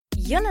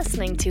You're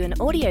listening to an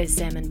audio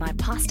sermon by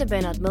Pastor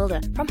Bernard Mulder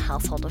from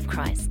Household of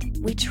Christ.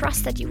 We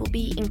trust that you will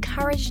be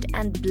encouraged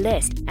and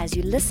blessed as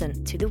you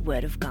listen to the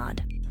Word of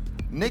God.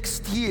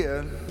 Next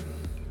year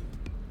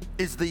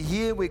is the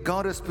year where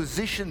God has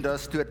positioned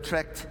us to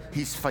attract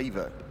His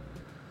favor.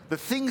 The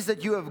things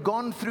that you have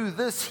gone through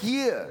this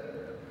year,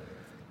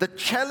 the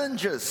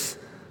challenges,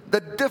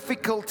 the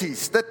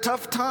difficulties, the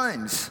tough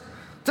times.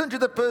 Turn to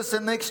the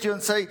person next to you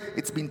and say,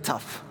 it's been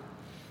tough.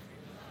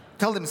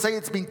 Tell them, say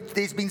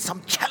there's been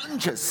some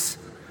challenges.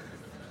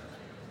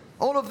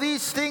 All of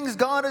these things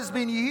God has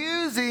been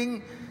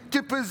using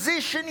to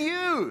position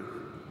you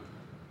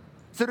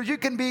so that you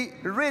can be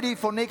ready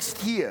for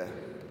next year.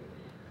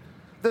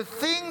 The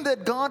thing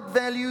that God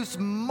values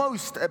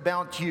most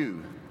about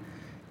you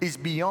is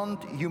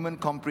beyond human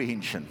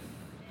comprehension.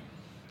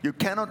 You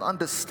cannot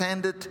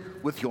understand it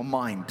with your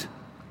mind.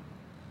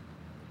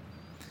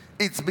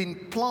 It's been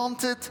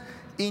planted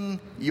in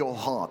your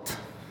heart.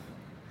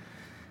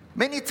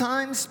 Many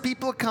times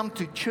people come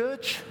to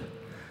church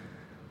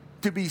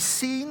to be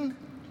seen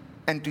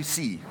and to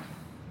see.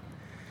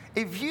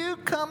 If you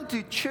come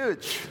to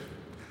church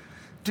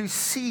to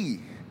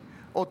see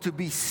or to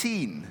be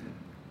seen,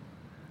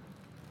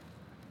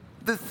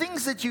 the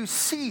things that you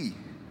see,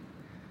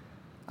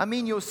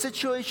 your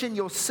situation,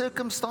 your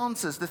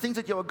circumstances, the things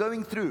that you are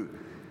going through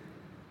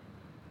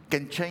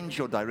can change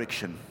your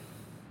direction.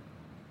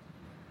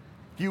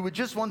 You would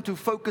just want to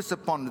focus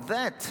upon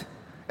that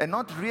and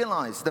not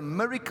realize the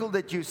miracle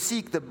that you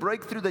seek, the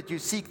breakthrough that you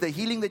seek, the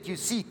healing that you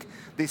seek.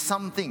 There's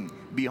something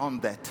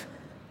beyond that.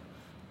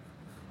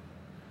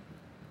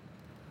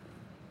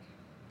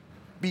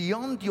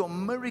 Beyond your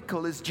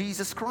miracle is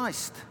Jesus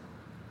Christ,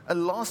 a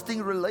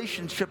lasting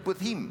relationship with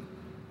Him.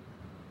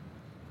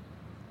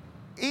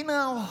 In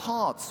our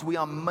hearts, we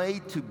are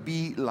made to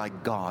be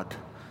like God.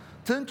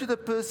 Turn to the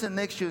person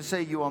next to you and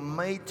say, you are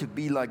made to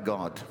be like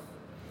God.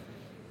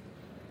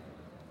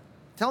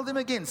 Tell them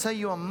again, say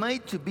you are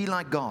made to be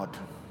like God.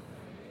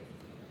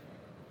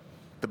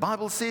 The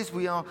Bible says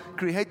we are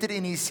created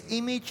in His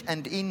image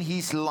and in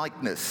His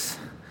likeness.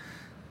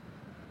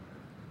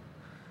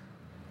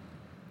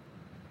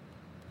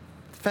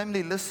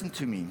 Family, listen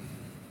to me.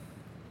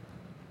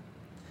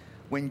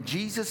 When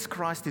Jesus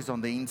Christ is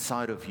on the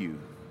inside of you,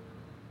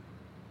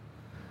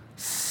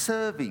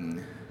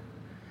 serving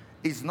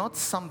is not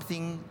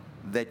something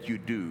that you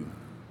do,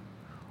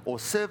 or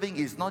serving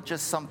is not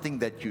just something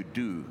that you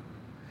do.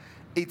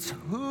 It's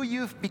who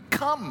you've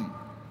become,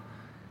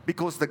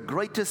 because the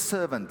greatest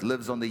servant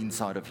lives on the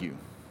inside of you.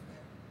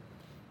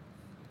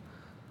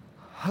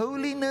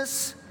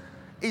 Holiness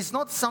is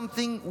not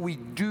something we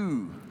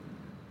do,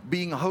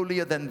 being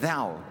holier than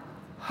thou.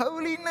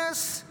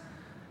 Holiness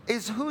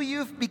is who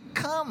you've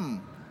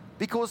become,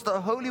 because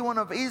the Holy One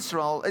of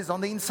Israel is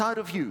on the inside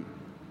of you.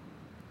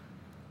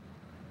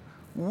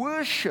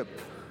 Worship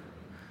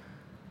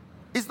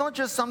is not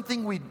just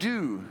something we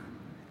do.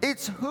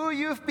 It's who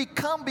you've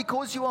become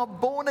because you are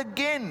born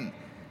again.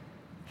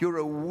 You're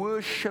a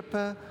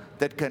worshiper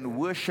that can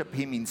worship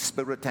Him in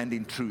spirit and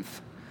in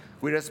truth.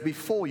 Whereas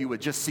before you were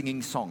just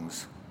singing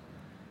songs.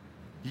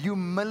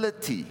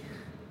 Humility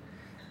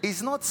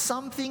is not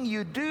something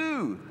you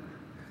do.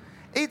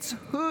 It's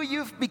who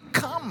you've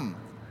become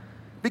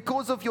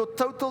because of your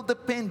total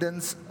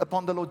dependence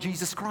upon the Lord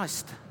Jesus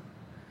Christ.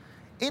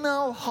 In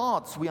our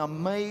hearts, we are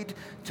made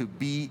to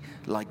be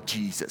like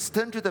Jesus.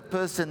 Turn to the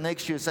person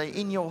next to you and say,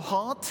 in your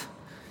heart,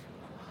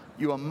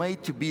 you are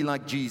made to be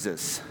like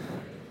Jesus.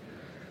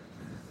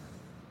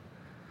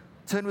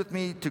 Turn with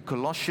me to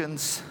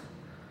Colossians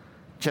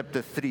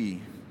chapter 3,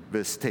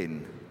 verse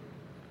 10.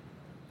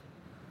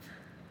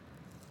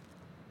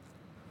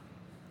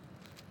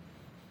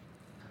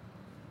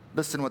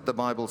 Listen what the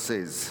Bible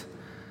says.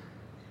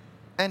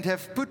 And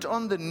have put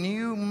on the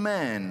new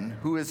man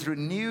who is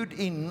renewed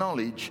in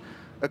knowledge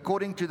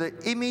according to the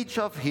image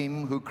of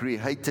Him who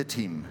created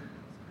him.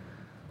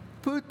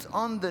 Put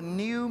on the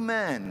new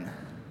man.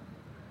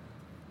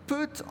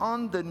 Put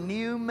on the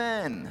new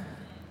man.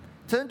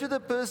 Turn to the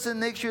person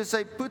next to you and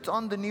say, put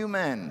on the new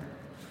man.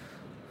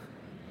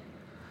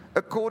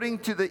 According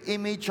to the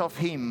image of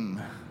Him.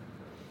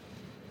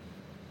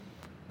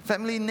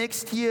 Family,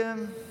 next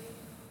year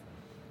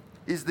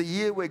is the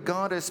year where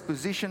God has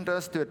positioned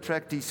us to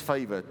attract His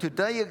favor.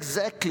 Today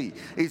exactly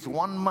is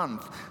 1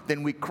 month,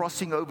 then we're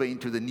crossing over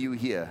into the new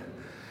year.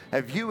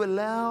 Have you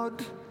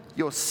allowed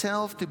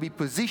yourself to be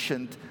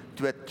positioned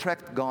to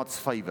attract God's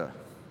favor?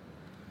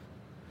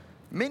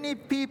 Many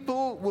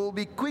people will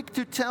be quick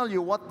to tell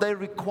you what they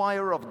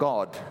require of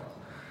God,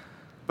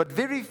 but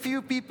very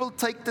few people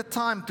take the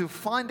time to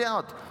find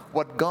out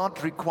what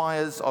God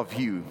requires of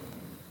you.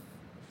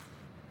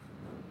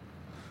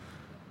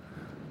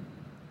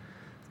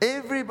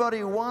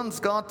 Everybody wants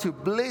God to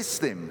bless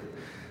them,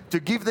 to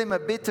give them a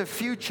better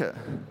future.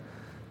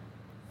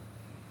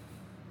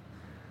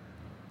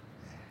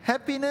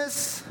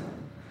 Happiness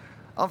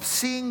of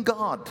seeing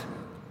God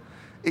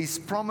is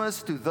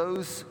promised to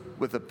those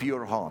with a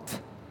pure heart.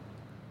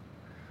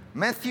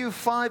 Matthew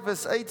 5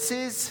 verse 8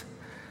 says,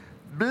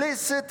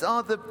 Blessed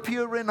are the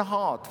pure in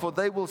heart, for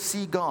they will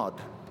see God.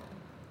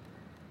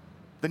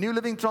 The New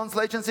Living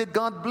Translation said,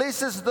 God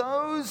blesses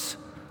those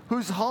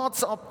whose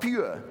hearts are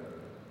pure,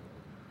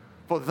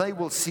 for they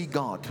will see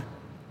God.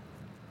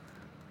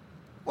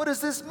 What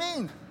does this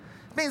mean?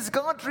 It means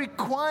God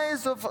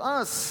requires of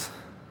us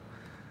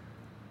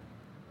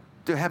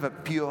to have a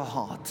pure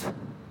heart.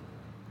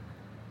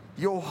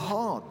 Your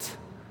heart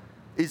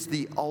is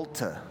the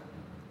altar,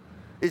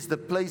 is the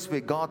place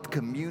where God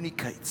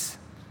communicates,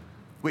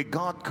 where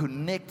God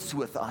connects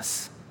with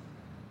us.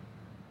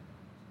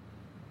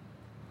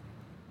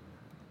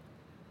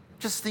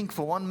 Just think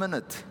for 1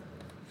 minute.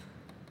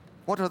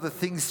 What are the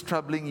things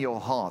troubling your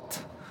heart?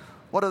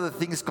 What are the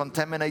things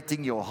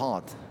contaminating your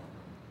heart?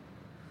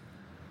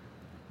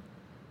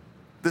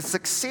 The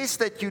success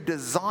that you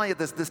desire,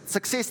 the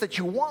success that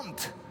you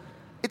want,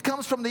 it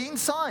comes from the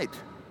inside,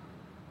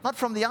 not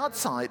from the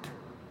outside.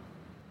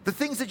 The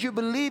things that you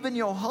believe in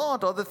your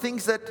heart are the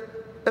things that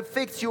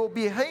affect your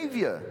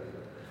behavior.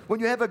 When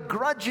you have a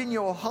grudge in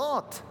your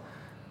heart,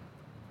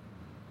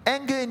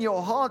 anger in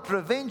your heart,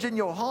 revenge in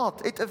your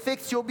heart, it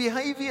affects your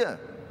behavior.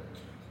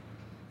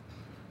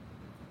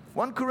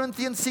 1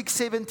 Corinthians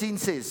 6:17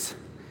 says,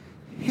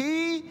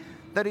 he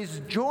that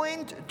is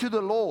joined to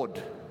the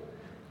Lord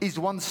is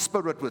one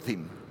spirit with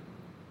him.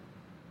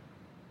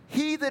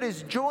 He that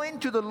is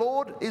joined to the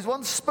Lord is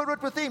one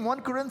spirit with him.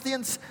 1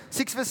 Corinthians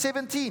 6 verse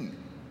 17.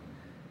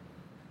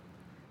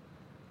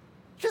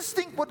 Just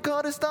think what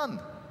God has done.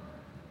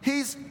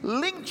 He's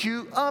linked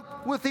you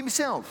up with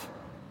himself.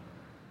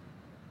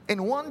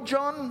 In 1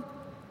 John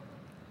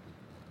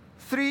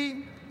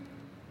 3,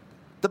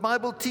 the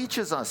Bible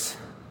teaches us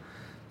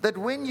that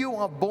when you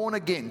are born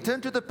again, turn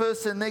to the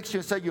person next to you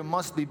and say, you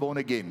must be born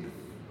again.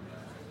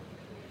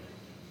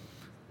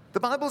 The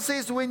Bible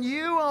says when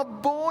you are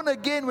born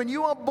again, when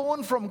you are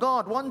born from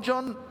God, 1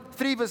 John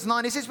 3 verse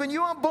 9, it says, when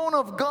you are born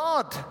of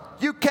God,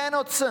 you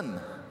cannot sin.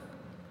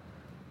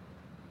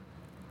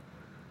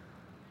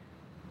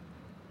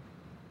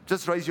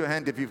 Just raise your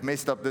hand if you've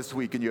messed up this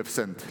week and you have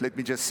sinned. Let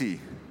me just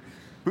see.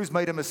 Who's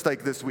made a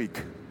mistake this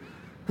week?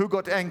 Who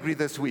got angry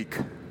this week?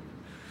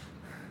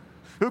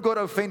 Who got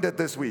offended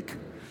this week?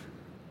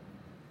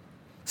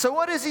 So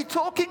what is he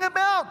talking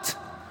about?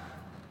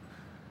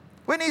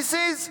 When he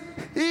says,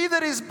 he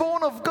that is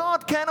born of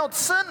God cannot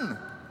sin.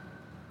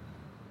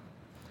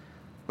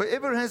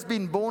 Whoever has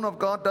been born of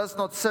God does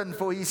not sin,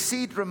 for his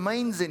seed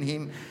remains in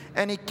him,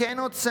 and he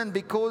cannot sin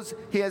because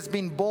he has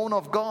been born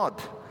of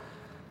God.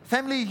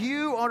 Family,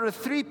 you are a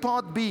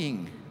three-part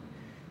being.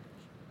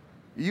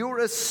 You're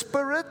a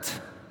spirit,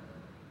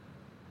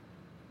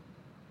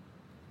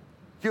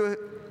 you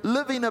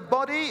live in a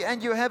body,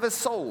 and you have a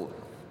soul.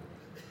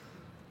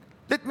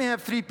 Let me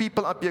have 3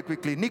 people up here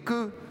quickly.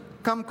 Niku,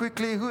 come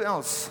quickly. Who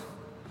else?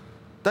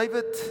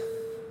 David,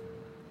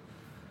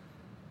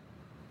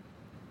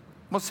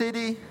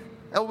 Mosedi,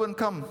 Elwin,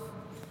 come.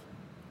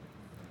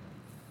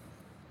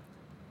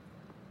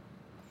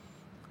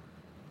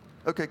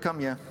 Okay, come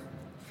here.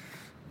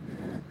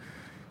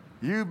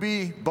 You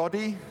be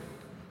body.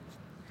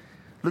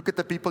 Look at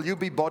the people. You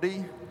be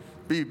body.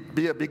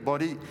 Be a big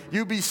body.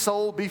 You be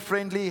soul. Be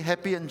friendly,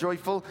 happy, and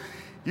joyful.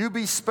 You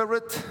be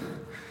spirit.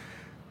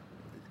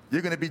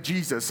 You're going to be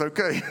Jesus,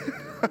 okay?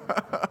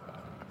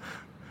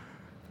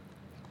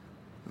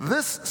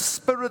 This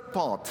spirit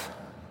part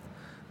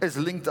is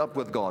linked up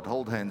with God.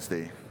 Hold hands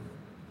there.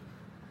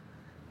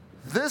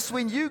 This,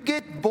 when you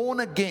get born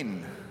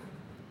again,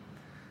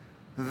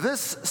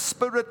 this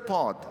spirit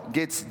part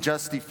gets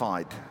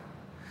justified.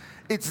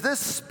 It's this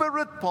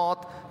spirit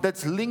part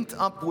that's linked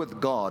up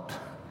with God.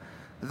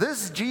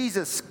 This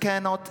Jesus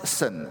cannot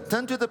sin.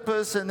 Turn to the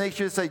person next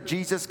to you and say,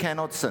 Jesus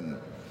cannot sin.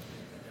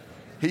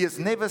 He has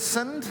never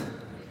sinned.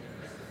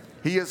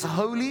 He is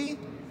holy.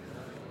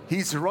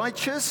 He's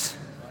righteous.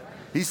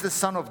 He's the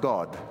Son of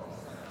God.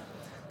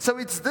 So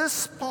it's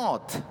this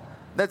part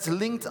that's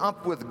linked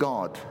up with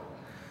God.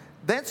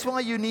 That's why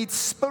you need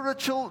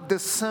spiritual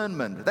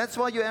discernment. That's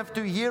why you have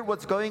to hear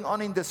what's going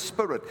on in the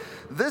spirit.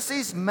 This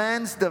is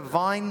man's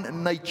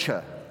divine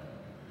nature.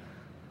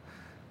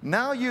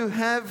 Now you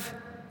have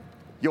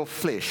your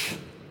flesh.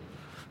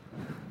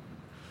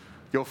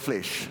 Your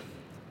flesh.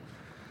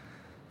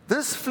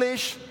 This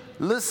flesh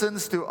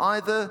listens to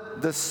either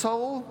the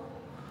soul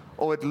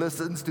or it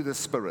listens to the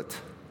spirit.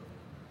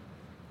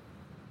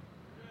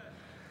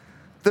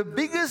 The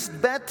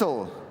biggest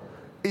battle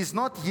is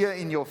not here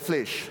in your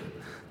flesh.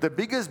 The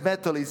biggest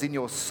battle is in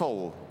your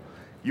soul,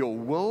 your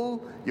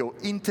will, your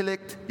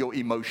intellect, your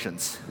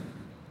emotions.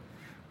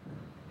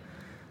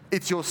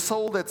 It's your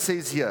soul that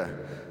says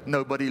here,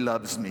 nobody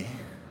loves me.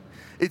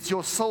 It's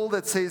your soul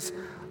that says,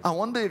 I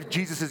wonder if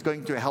Jesus is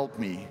going to help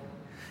me.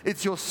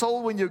 It's your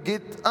soul when you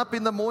get up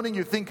in the morning,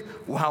 you think,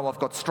 wow, I've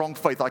got strong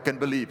faith, I can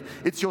believe.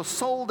 It's your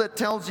soul that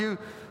tells you,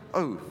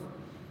 oh,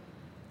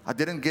 I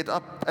didn't get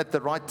up at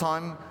the right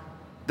time,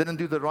 didn't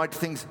do the right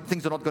things,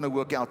 things are not going to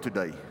work out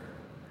today.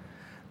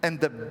 And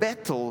the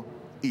battle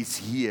is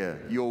here,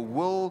 your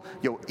will,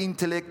 your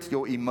intellect,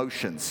 your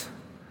emotions.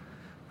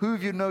 Who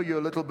of you know you're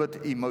a little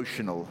bit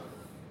emotional?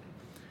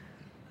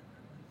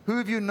 Who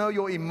of you know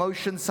your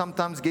emotions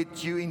sometimes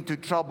get you into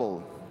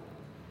trouble?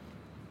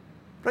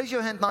 Raise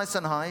your hand nice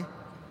and high.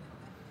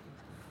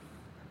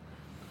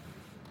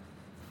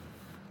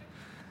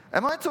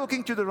 Am I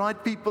talking to the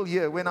right people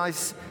here when I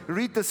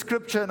read the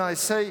scripture and I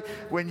say,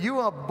 when you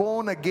are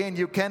born again,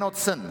 you cannot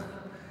sin,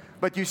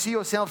 but you see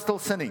yourself still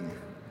sinning?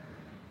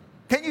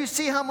 Can you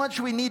see how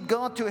much we need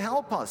God to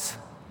help us?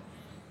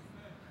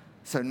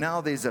 So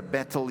now there's a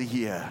battle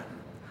here.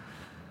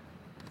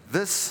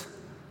 This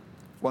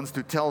wants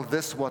to tell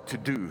this what to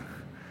do,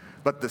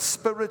 but the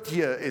Spirit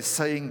here is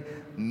saying,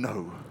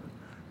 no,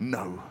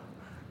 no,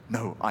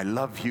 no, I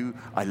love you,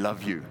 I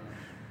love you.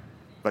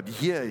 But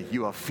here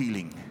you are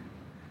feeling.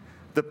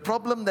 The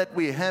problem that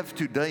we have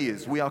today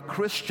is we are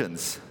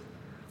Christians.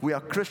 We are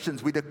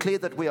Christians. We declare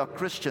that we are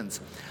Christians.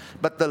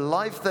 But the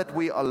life that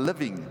we are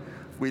living,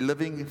 we're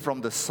living from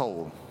the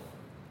soul.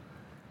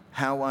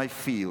 How I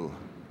feel,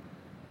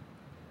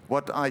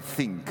 what I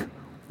think,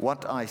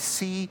 what I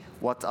see,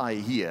 what I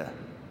hear.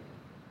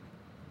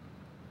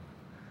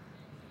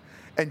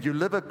 And you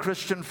live a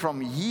Christian from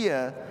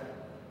here,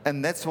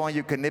 and that's why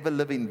you can never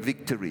live in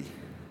victory.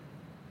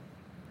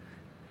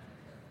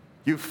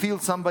 You feel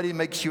somebody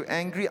makes you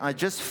angry. I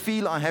just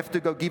feel I have to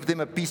go give them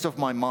a piece of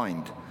my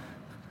mind.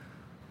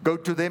 Go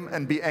to them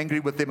and be angry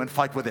with them and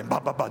fight with them. Bah,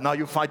 bah, bah. Now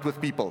you fight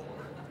with people.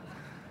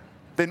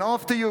 Then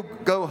after you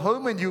go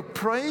home and you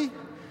pray,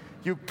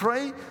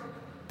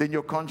 then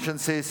your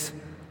conscience says,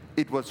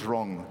 it was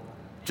wrong.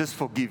 Just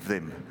forgive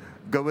them.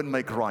 Go and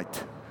make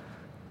right.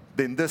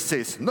 Then this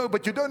says, no,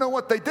 but you don't know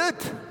what they did.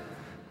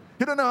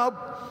 You don't know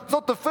how, it's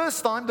not the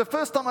first time. The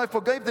first time I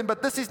forgave them,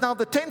 but this is now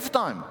the 10th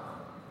time.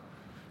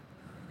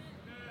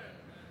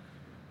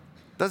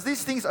 Does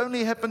these things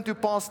only happen to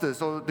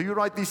pastors, or do you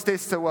write these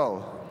tests so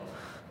well?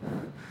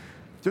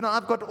 You know,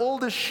 I've got all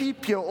the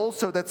sheep here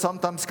also that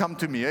sometimes come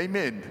to me.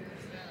 Amen.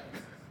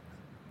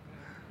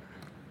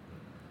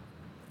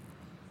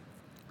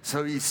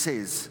 So he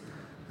says,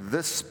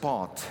 this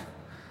part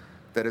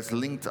that is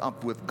linked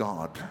up with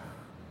God,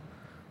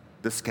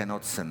 this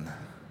cannot sin.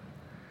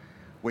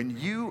 When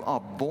you are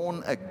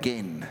born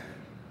again,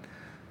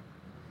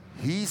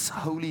 His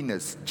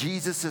holiness,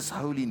 Jesus'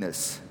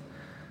 holiness,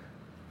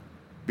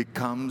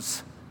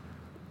 becomes,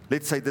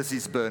 let's say this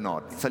is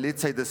Bernard. So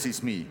let's say this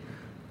is me.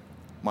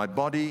 My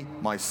body,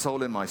 my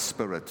soul, and my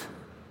spirit.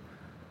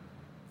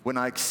 When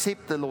I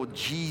accept the Lord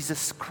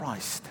Jesus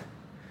Christ,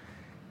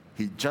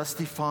 He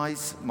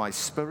justifies my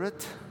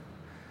spirit.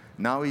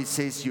 Now He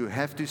says you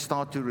have to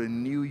start to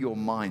renew your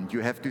mind.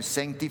 You have to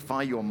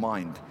sanctify your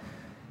mind.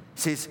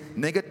 He says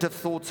negative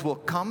thoughts will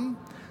come,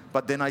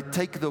 but then I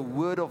take the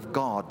Word of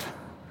God,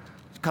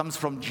 it comes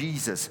from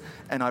Jesus,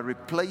 and I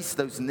replace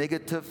those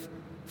negative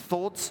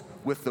thoughts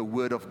with the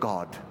Word of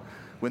God.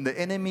 When the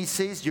enemy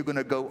says you're going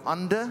to go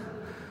under,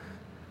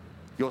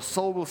 your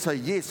soul will say,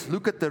 yes,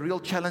 look at the real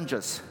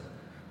challenges.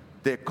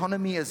 The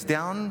economy is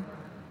down.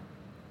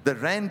 The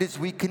rand is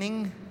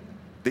weakening.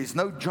 There's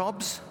no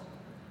jobs.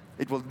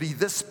 It will be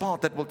this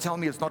part that will tell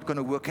me it's not going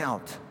to work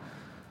out.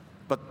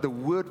 But the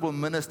Word will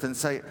minister and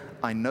say,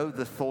 I know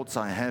the thoughts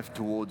I have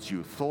towards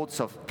you, thoughts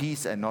of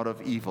peace and not of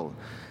evil.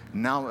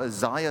 Now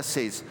Isaiah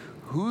says,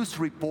 whose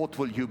report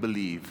will you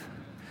believe?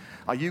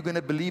 Are you going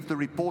to believe the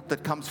report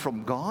that comes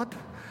from God?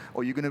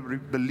 Or are you going to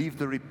believe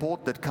the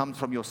report that comes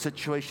from your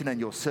situation and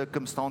your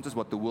circumstances,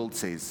 what the world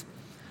says?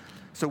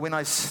 So when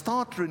I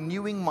start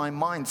renewing my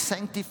mind,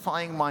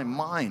 sanctifying my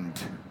mind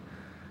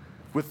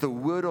with the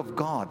Word of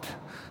God,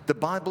 the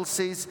Bible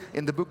says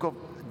in the book of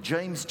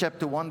James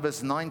chapter 1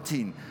 verse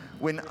 19,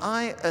 when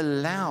I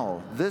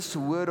allow this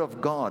Word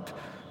of God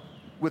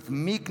with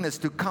meekness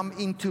to come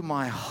into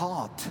my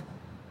heart,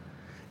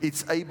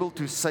 it's able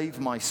to save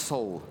my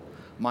soul.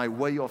 My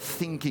way of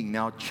thinking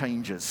now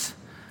changes.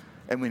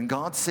 And when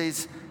God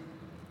says,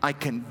 I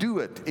can do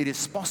it, it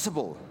is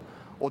possible,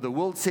 or the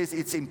world says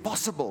it's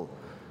impossible,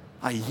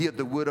 I hear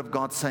the Word of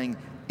God saying,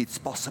 it's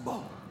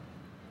possible.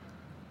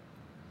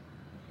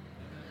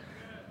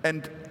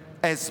 And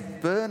as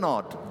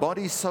Bernard,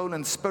 body, soul,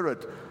 and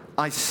spirit,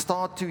 I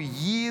start to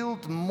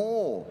yield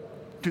more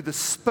to the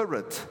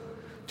Spirit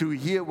to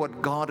hear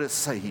what God is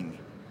saying,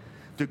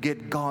 to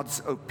get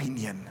God's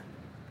opinion.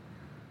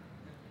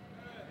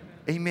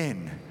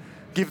 Amen.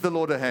 Give the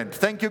Lord a hand.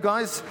 Thank you,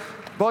 guys.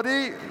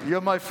 Body,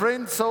 you're my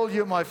friend. Soul,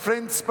 you're my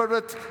friend.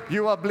 Spirit,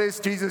 you are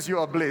blessed. Jesus, you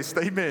are blessed.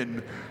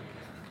 Amen.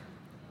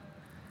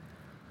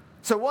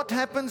 So what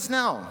happens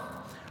now?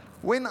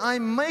 When I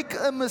make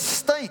a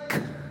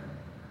mistake,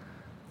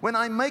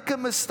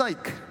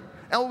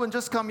 Elwin,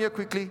 just come here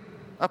quickly.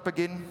 Up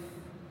again.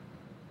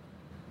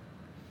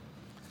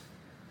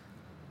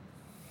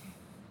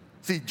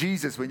 See,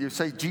 Jesus, when you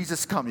say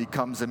Jesus come, He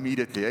comes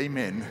immediately.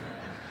 Amen.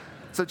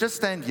 So just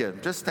stand here.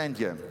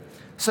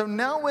 So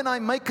now when I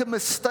make a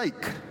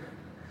mistake,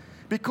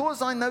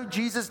 because I know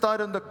Jesus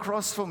died on the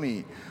cross for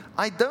me,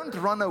 I don't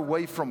run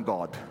away from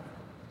God.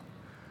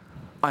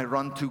 I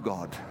run to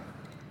God.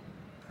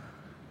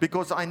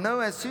 Because I know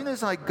as soon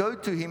as I go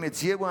to Him,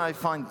 it's here where I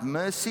find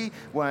mercy,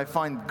 where I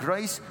find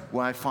grace,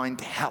 where I find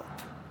help.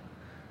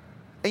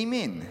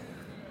 Amen.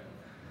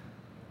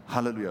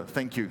 Hallelujah.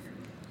 Thank you.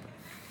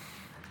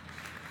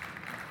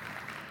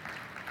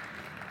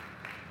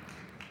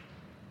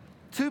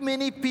 Too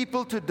many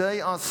people today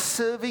are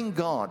serving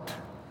God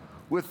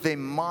with their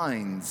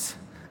minds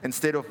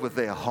instead of with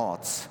their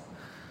hearts.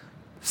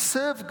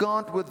 Serve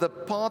God with the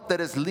part that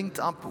is linked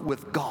up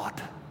with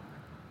God.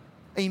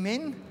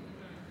 Amen?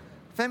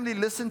 Family,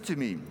 listen to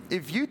me.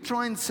 If you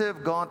try and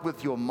serve God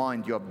with your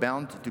mind, you are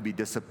bound to be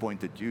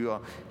disappointed. You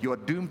are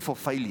doomed for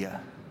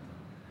failure.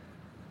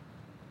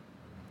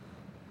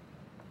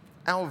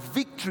 Our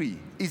victory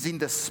is in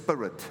the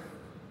Spirit.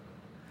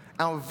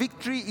 Our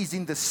victory is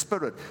in the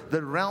Spirit,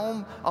 the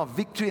realm of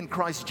victory in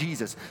Christ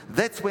Jesus.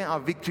 That's where our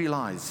victory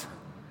lies.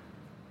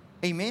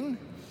 Amen?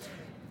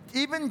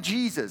 Even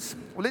Jesus,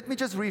 let me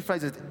just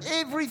rephrase it.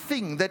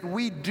 Everything that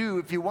we do,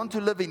 if you want to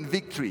live in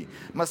victory,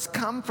 must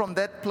come from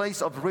that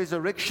place of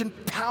resurrection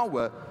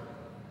power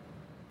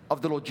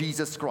of the Lord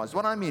Jesus Christ.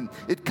 What I mean,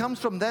 it comes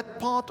from that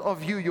part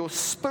of you, your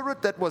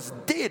spirit that was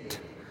dead,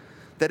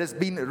 that has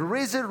been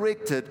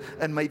resurrected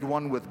and made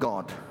one with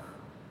God.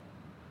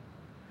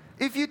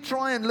 If you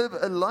try and live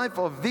a life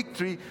of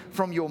victory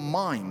from your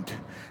mind,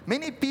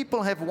 many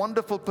people have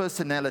wonderful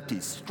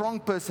personalities, strong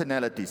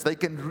personalities. They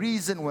can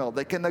reason well,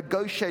 they can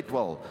negotiate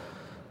well,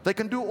 they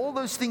can do all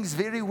those things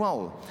very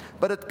well.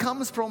 But it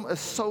comes from a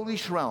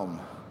soulish realm.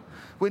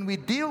 When we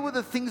deal with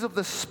the things of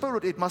the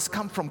Spirit, it must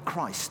come from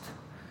Christ.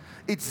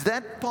 It's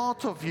that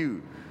part of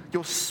you,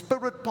 your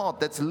spirit part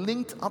that's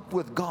linked up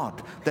with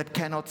God, that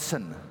cannot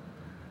sin.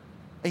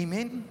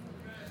 Amen?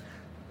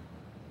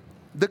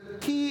 The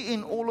key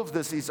in all of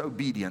this is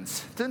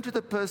obedience. Turn to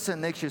the person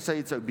next to you, say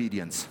it's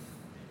obedience.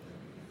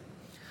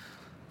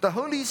 The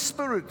Holy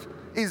Spirit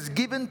is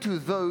given to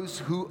those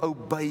who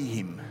obey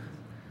Him.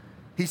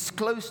 He's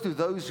close to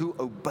those who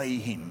obey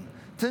Him.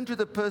 Turn to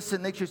the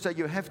person next to you, say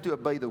you have to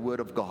obey the Word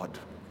of God.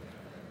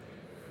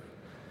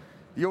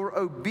 Your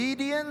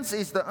obedience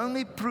is the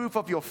only proof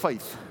of your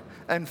faith.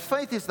 And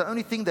faith is the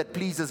only thing that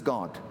pleases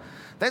God.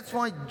 That's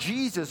why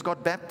Jesus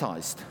got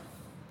baptized.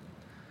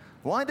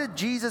 Why did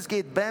Jesus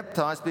get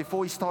baptized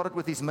before He started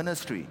with His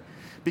ministry?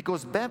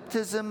 Because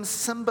baptism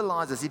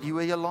symbolizes, if you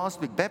were here last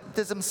week,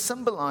 baptism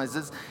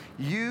symbolizes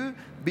you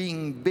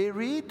being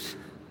buried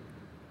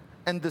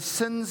and the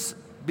sins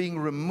being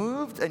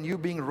removed and you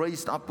being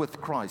raised up with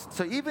Christ.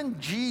 So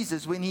even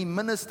Jesus, when He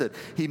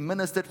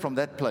ministered from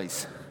that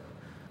place.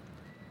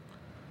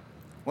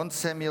 1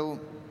 Samuel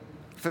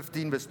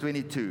 15 verse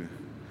 22.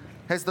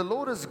 Has the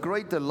Lord as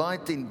great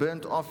delight in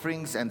burnt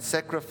offerings and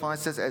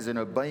sacrifices as in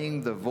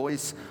obeying the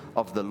voice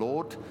of the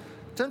Lord?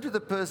 Turn to the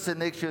person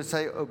next to you and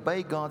say,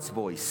 obey God's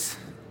voice.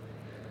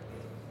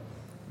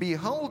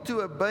 Behold,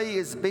 to obey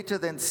is better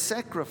than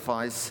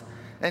sacrifice,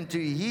 and to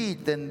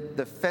heed than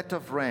the fat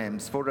of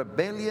rams. For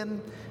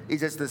rebellion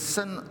is as the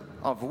sin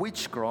of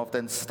witchcraft,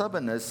 and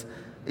stubbornness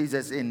is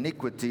as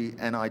iniquity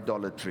and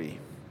idolatry.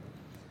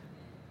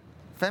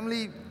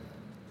 Family,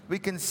 we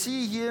can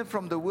see here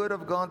from the Word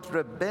of God,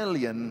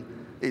 rebellion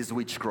is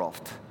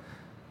witchcraft.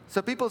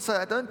 So people say,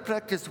 I don't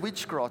practice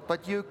witchcraft,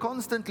 but you're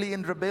constantly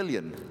in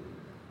rebellion.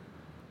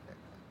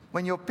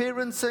 When your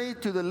parents say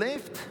to the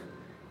left,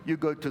 you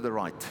go to the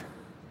right.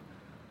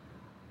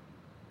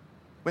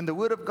 When the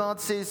Word of God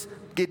says,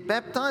 get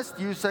baptized,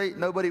 you say,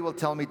 nobody will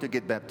tell me to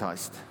get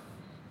baptized.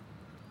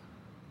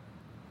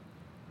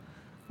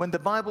 When the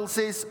Bible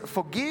says,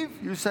 forgive,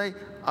 you say,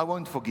 I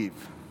won't forgive.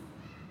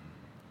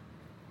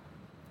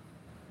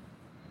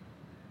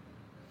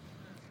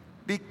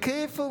 Be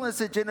careful as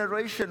a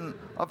generation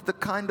of the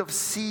kind of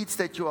seeds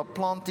that you are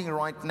planting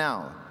right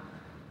now,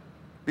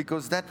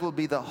 because that will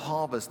be the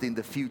harvest in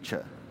the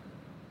future.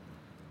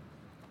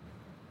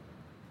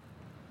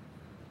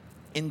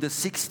 In the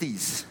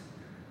 60s,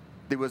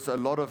 there was a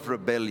lot of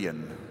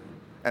rebellion.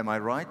 Am I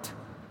right?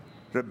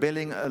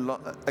 Rebelling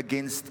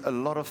against a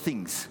lot of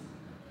things.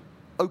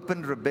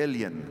 Open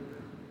rebellion.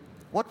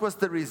 What was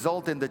the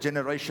result in the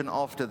generation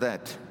after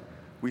that?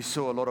 We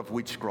saw a lot of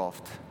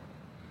witchcraft.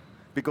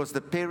 Because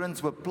the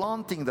parents were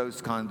planting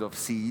those kind of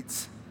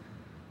seeds,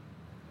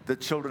 the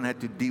children had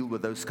to deal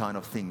with those kind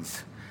of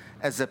things.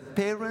 As a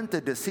parent,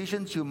 the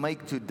decisions you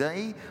make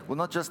today will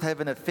not just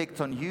have an effect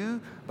on you,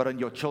 but on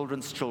your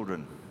children's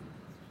children.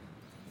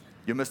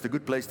 You missed a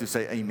good place to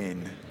say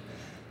amen.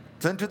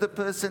 Turn to the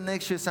person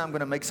next to you and say, I'm going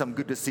to make some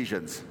good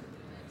decisions.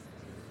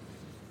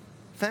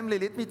 Family,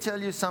 let me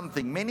tell you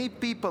something. Many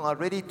people are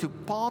ready to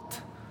part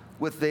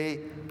with their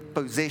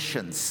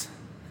possessions,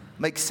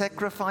 make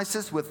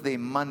sacrifices with their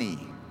money,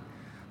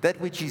 that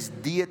which is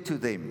dear to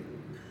them,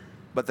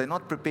 but they're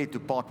not prepared to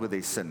part with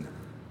their sin.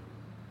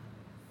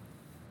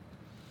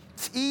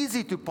 It's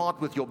easy to part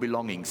with your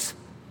belongings.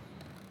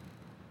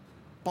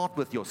 Part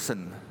with your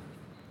sin.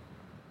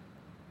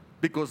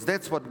 Because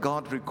that's what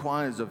God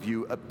requires of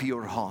you, a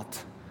pure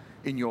heart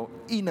in your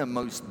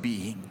innermost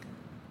being.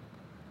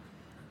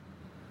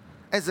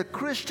 As a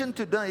Christian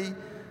today,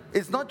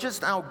 it's not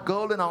just our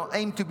goal and our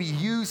aim to be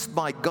used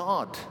by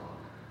God,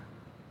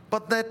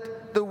 but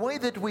that the way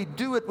that we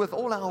do it with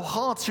all our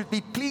hearts should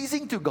be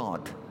pleasing to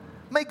God.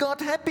 Make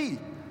God happy.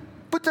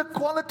 Put a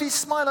quality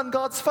smile on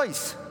God's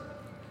face.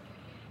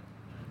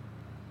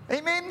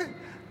 Amen?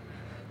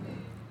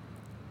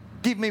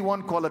 Give me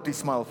one quality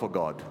smile for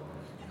God.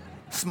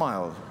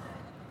 Smile.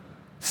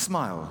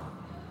 Smile.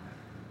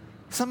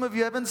 Some of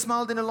you haven't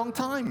smiled in a long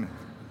time.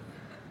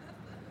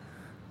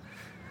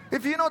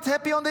 If you're not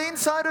happy on the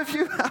inside of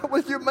you, how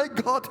will you make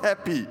God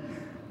happy?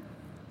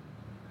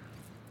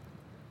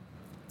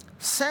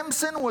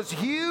 Samson was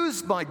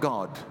used by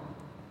God,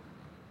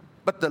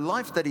 but the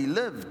life that he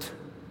lived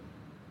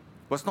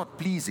was not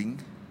pleasing.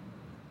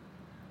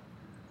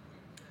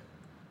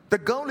 The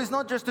goal is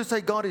not just to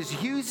say, God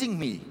is using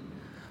me,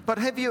 but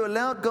have you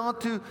allowed God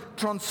to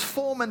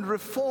transform and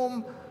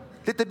reform?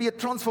 Let there be a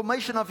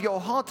transformation of your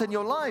heart and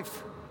your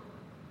life.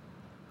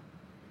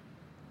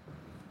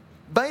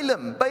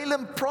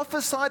 Balaam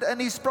prophesied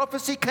and his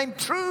prophecy came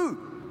true.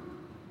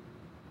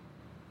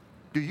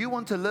 Do you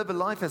want to live a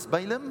life as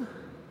Balaam?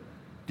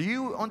 Do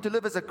you want to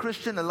live as a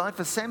Christian, a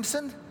life as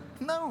Samson?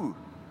 No.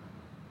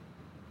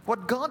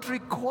 What God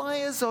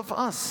requires of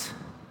us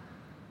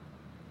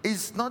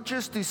is not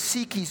just to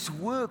seek His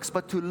works,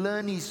 but to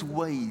learn His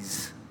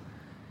ways.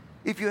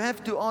 If you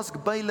have to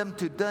ask Balaam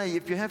today,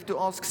 if you have to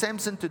ask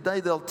Samson today,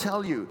 they'll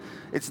tell you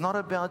it's not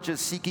about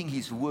just seeking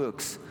His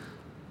works,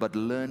 but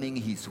learning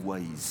His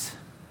ways.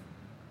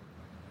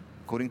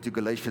 According to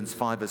Galatians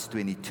 5 verse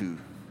 22.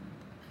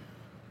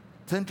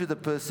 Turn to the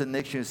person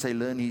next to you and say,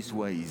 learn His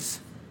ways.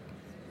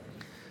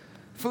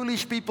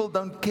 Foolish people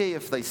don't care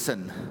if they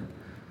sin.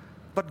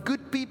 But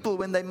good people,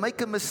 when they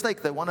make a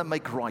mistake, they want to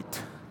make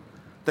right.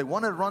 They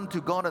want to run to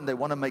God and they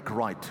want to make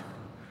right.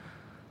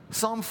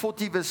 Psalm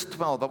 40 verse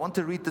 12. I want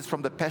to read this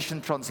from the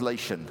Passion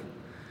Translation.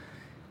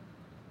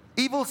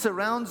 Evil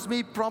surrounds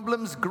me,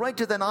 problems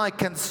greater than I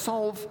can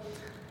solve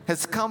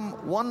has come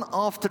one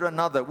after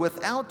another.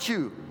 Without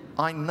you,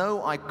 I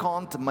know I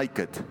can't make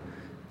it.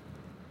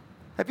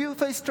 Have you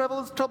faced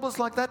troubles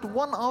like that?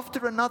 One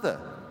after another.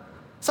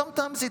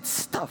 Sometimes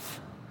it's tough.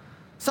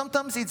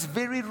 Sometimes it's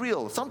very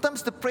real.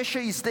 Sometimes the pressure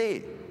is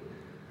there.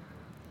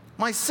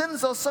 My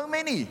sins are so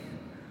many.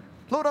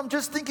 Lord, I'm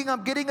just thinking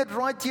I'm getting it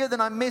right here,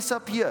 then I mess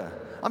up here.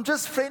 I'm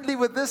just friendly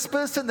with this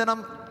person, then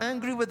I'm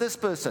angry with this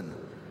person.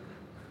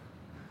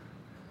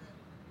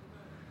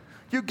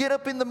 You get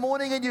up in the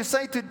morning and you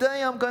say,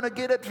 today I'm going to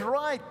get it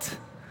right.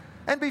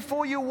 And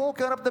before you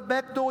walk out of the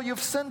back door, you've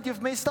sinned,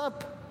 you've messed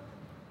up.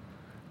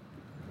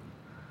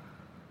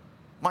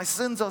 My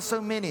sins are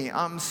so many.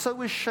 I'm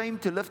so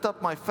ashamed to lift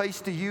up my face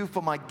to you,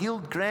 for my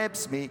guilt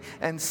grabs me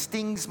and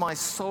stings my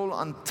soul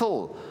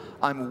until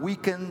I'm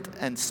weakened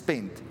and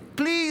spent.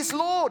 Please,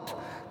 Lord,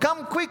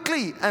 come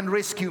quickly and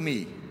rescue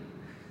me.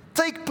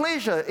 Take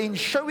pleasure in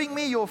showing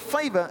me your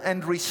favor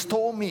and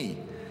restore me.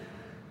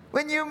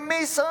 When you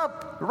mess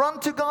up, run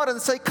to God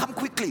and say, come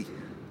quickly.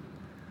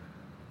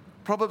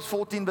 Proverbs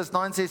 14 verse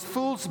 9 says,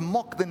 fools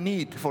mock the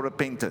need for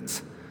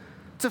repentance.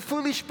 It's a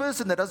foolish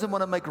person that doesn't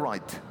want to make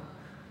right.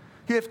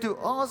 You have to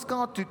ask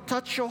God to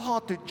touch your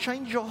heart, to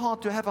change your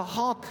heart, to have a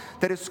heart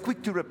that is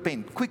quick to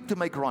repent, quick to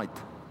make right.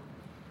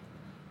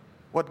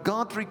 What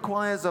God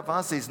requires of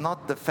us is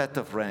not the fat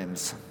of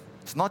rams.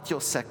 It's not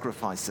your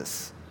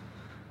sacrifices.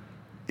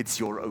 It's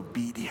your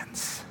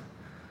obedience.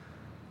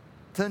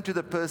 Turn to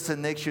the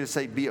person next to you and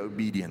say, be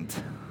obedient.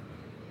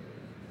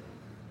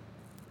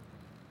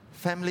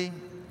 Family,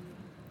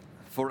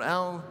 for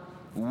our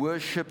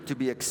worship to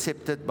be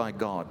accepted by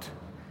God,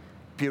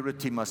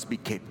 purity must be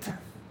kept.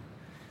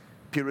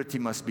 Purity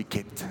must be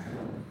kept.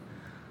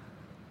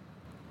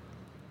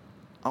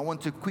 I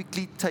want to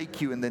quickly take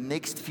you in the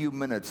next few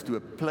minutes to a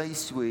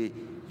place where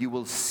you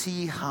will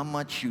see how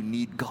much you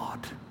need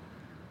God.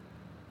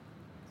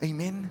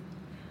 Amen.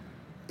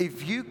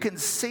 If you can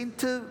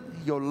center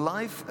your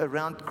life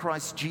around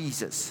Christ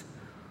Jesus,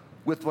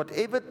 with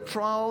whatever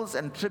trials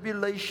and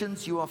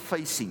tribulations you are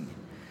facing,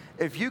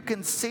 if you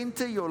can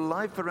center your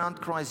life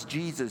around Christ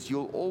Jesus,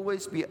 you'll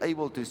always be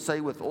able to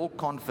say with all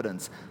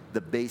confidence,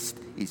 the best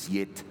is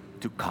yet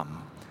to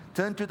come.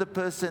 Turn to the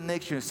person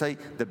next to you and say,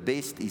 the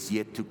best is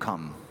yet to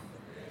come.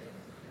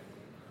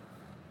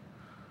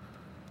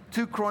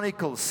 2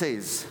 Chronicles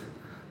says,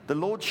 the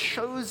Lord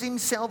shows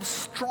Himself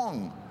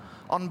strong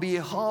on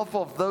behalf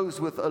of those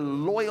with a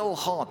loyal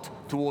heart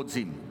towards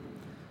Him.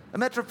 A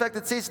matter of fact,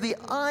 it says, the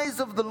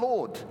eyes of the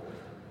Lord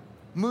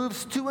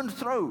moves to and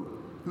fro,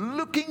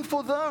 looking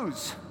for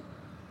those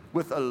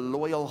with a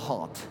loyal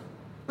heart.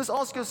 Just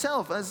ask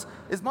yourself,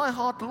 is my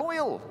heart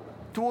loyal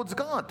towards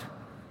God?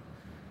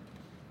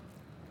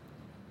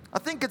 I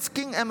think it's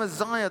King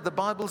Amaziah, the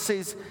Bible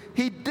says,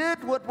 he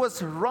did what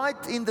was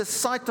right in the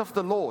sight of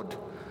the Lord,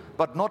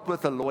 but not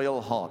with a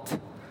loyal heart.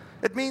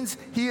 It means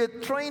he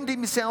had trained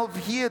himself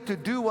here to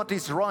do what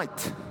is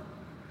right.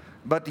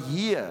 But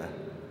here,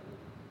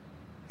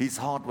 his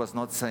heart was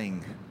not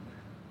saying,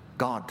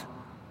 God,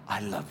 I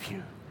love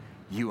you.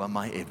 You are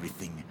my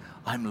everything.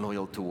 I'm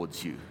loyal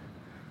towards you.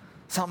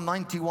 Psalm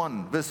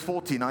 91, verse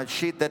 14, I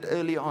shared that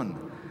early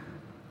on.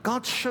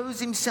 God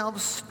shows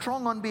Himself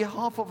strong on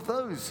behalf of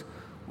those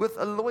with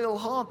a loyal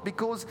heart,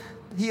 because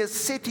He has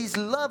set His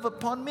love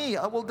upon me.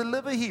 I will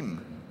deliver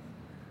him.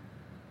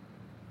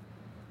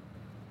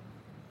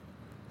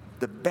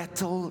 The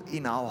battle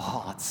in our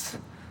hearts,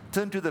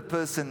 Turn to the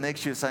person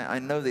next to you and say, I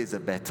know there's a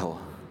battle.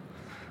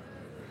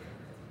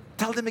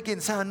 Tell them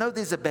again, say, I know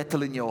there's a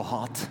battle in your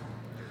heart.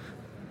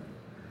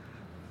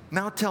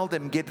 Now tell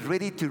them, get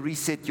ready to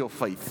reset your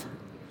faith.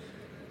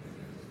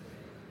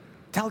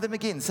 Tell them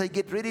again, say,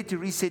 get ready to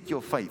reset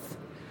your faith.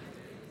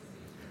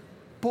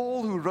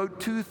 Paul, who wrote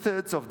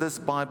 2/3 of this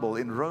Bible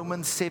in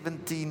Romans 7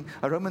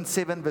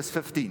 verse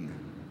 15.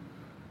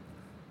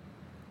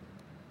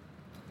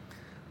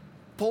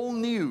 Paul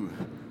knew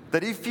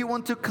that if you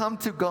want to come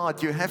to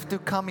God, you have to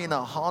come in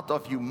a heart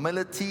of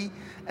humility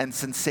and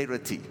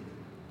sincerity.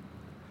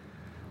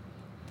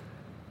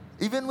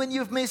 Even when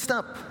you've messed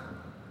up,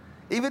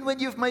 even when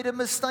you've made a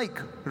mistake,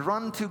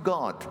 run to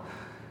God.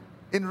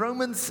 In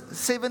Romans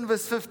 7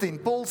 verse 15,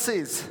 Paul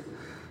says,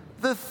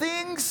 the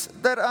things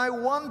that I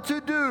want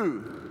to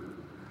do,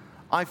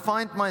 I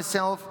find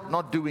myself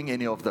not doing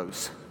any of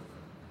those.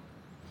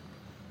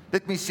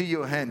 Let me see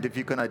your hand if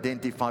you can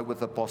identify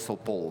with Apostle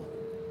Paul.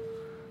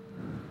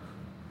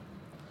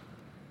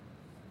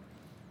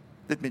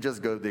 Let me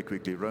just go there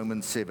quickly.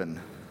 Romans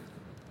 7.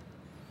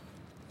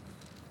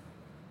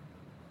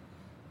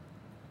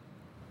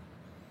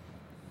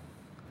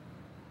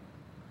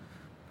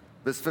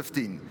 Verse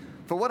 15.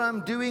 For what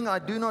I'm doing, I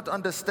do not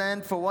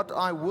understand. For what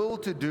I will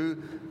to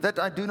do, that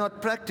I do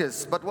not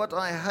practice. But what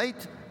I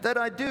hate, that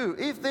I do.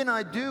 If then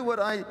I do what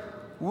I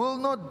will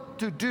not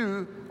to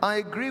do, I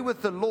agree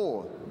with the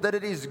law that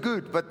it is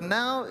good. But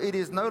now it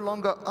is no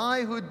longer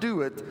I who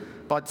do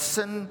it, but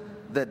sin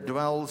that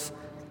dwells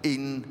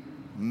in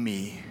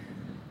me.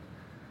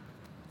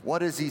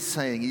 What is he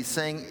saying? He's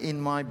saying,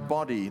 in my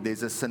body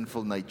there's a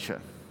sinful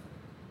nature.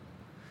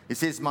 He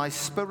says, my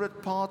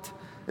spirit part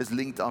is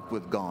linked up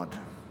with God.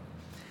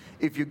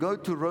 If you go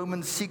to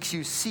Romans 6,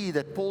 you see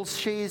that Paul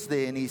shares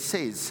there and he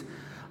says,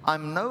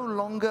 I'm no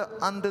longer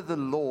under the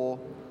law,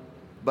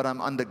 but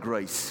I'm under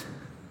grace.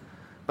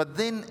 But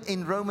then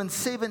in Romans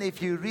 7,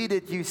 if you read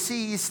it, you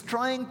see he's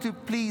trying to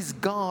please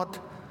God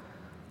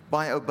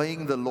by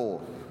obeying the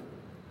law.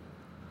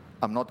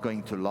 I'm not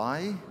going to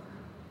lie.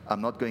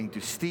 I'm not going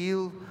to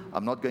steal.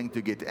 I'm not going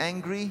to get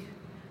angry.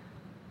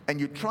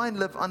 And you try and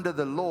live under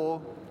the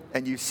law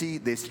and you see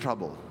there's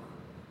trouble.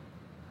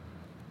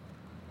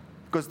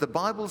 Because the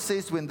Bible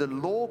says when the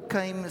law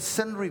came,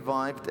 sin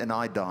revived and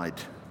I died.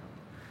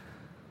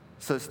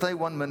 So stay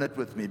 1 minute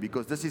with me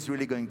because this is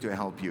really going to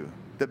help you.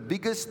 The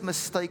biggest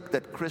mistake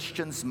that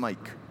Christians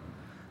make,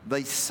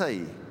 they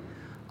say,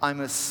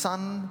 I'm a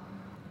son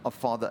of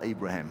Father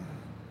Abraham.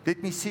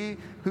 Let me see,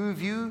 who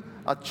of you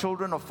are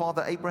children of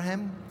Father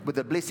Abraham with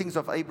the blessings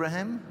of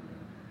Abraham?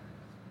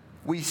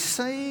 We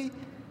say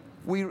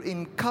we're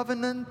in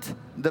covenant,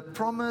 the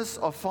promise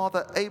of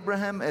Father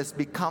Abraham has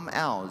become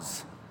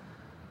ours.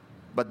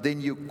 But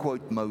then you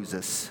quote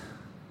Moses.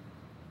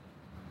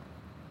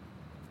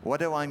 What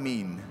do I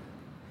mean?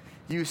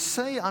 You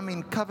say I'm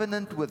in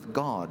covenant with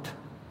God,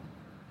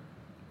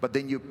 but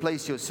then you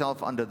place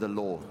yourself under the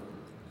law.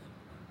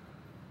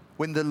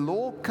 When the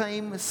law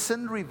came,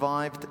 sin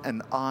revived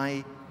and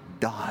I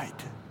died.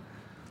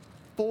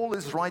 Paul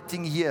is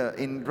writing here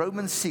in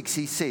Romans 6,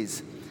 he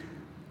says,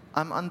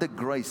 I'm under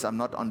grace, I'm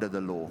not under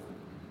the law.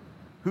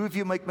 Who of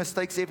you make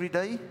mistakes every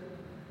day?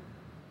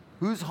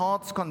 Whose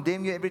hearts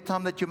condemn you every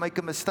time that you make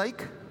a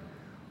mistake?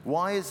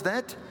 Why is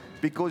that?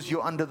 Because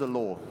you're under the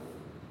law.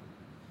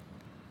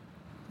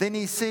 Then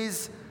he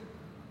says,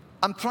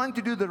 I'm trying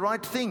to do the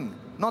right thing,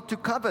 not to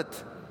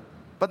covet,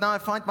 but now I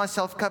find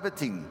myself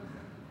coveting.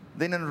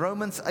 Then in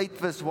Romans 8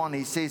 verse 1,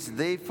 he says,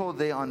 therefore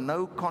there are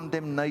no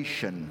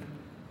condemnation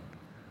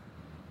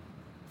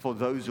for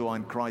those who are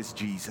in Christ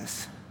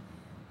Jesus.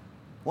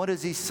 What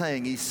is he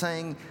saying? He's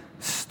saying,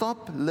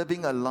 stop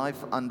living a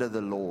life under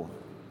the law.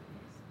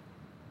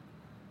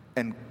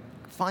 And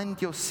find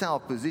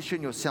yourself,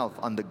 position yourself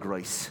under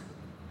grace.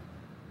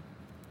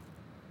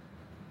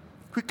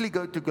 Quickly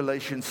go to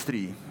Galatians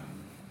 3.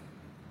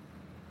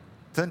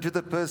 Turn to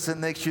the person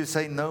next to you,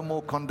 say, no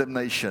more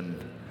condemnation.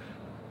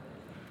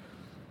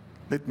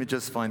 Let me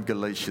just find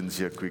Galatians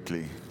here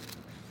quickly.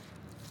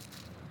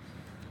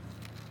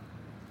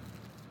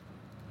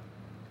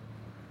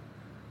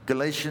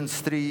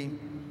 Galatians 3,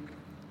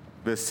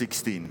 verse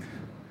 16.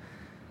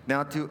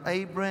 Now to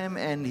Abraham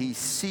and his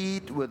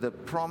seed were the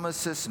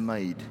promises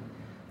made.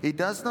 He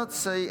does not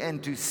say,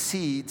 and to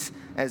seeds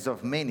as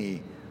of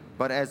many,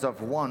 but as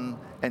of one,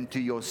 and to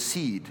your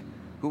seed,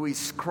 who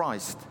is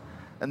Christ.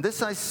 And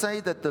this I say,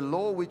 that the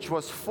law, which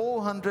was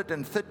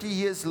 430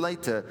 years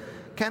later,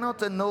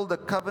 cannot annul the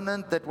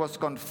covenant that was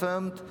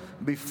confirmed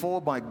before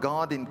by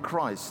God in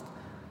Christ,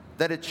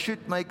 that it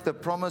should make the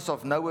promise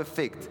of no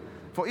effect.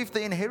 For if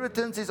the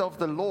inheritance is of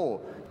the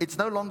law, it's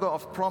no longer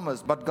of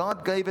promise, but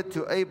God gave it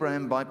to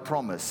Abraham by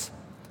promise.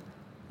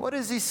 What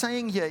is he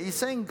saying here? He's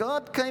saying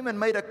God came and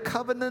made a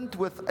covenant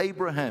with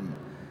Abraham.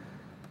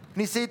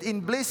 And he said,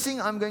 in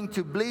blessing, I'm going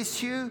to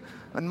bless you.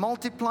 And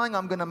multiplying,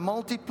 I'm going to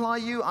multiply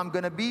you. I'm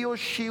going to be your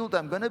shield.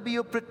 I'm going to be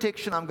your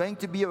protection. I'm going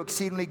to be your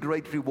exceedingly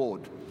great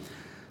reward.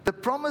 The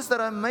promise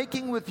that I'm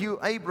making with you,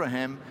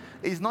 Abraham,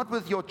 is not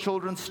with your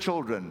children's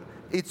children.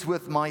 It's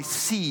with my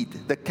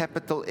seed, the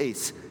capital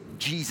S,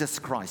 Jesus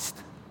Christ.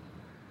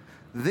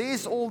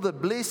 There's all the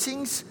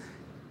blessings,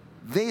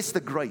 there's the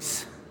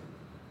grace.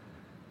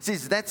 It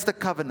says that's the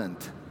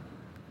covenant.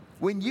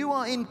 When you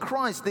are in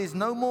Christ, there's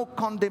no more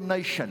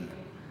condemnation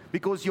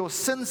because your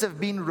sins have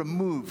been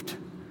removed.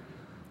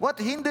 What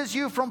hinders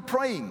you from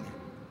praying?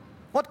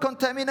 What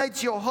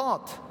contaminates your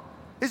heart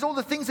is all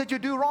the things that you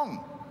do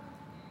wrong.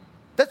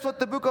 That's what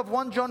the book of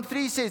 1 John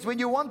 3 says. When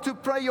you want to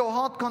pray, your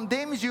heart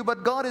condemns you,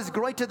 but God is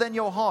greater than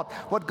your heart.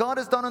 What God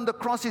has done on the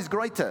cross is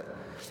greater.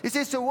 He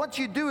says, so what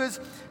you do is,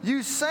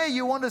 you say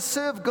you want to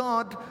serve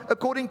God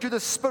according to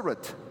the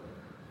Spirit.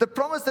 The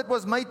promise that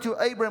was made to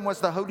Abraham was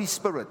the Holy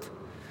Spirit.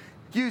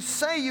 You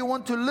say you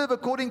want to live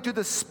according to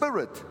the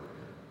Spirit,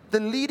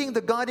 the leading,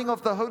 the guiding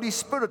of the Holy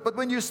Spirit. But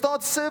when you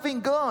start serving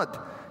God,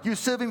 you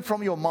serve Him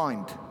from your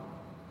mind.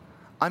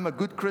 I'm a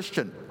good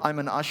Christian. I'm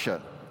an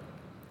usher.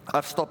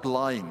 I've stopped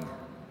lying.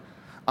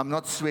 I'm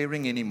not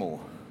swearing anymore.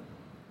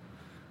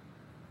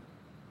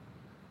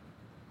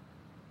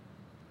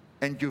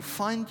 And you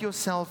find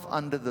yourself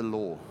under the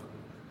law.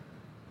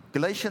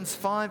 Galatians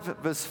 5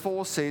 verse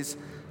 4 says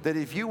that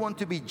if you want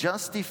to be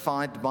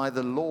justified by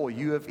the law,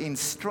 you have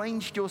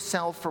estranged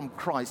yourself from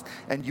Christ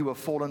and you have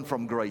fallen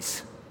from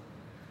grace.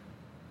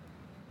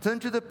 Turn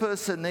to the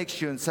person next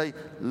to you and say,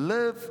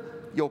 live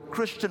your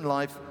Christian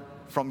life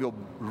from your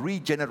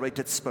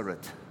regenerated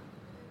spirit.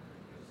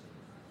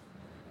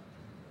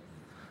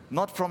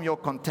 Not from your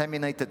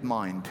contaminated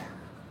mind.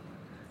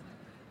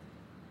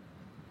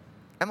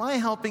 Am I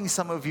helping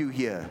some of you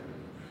here?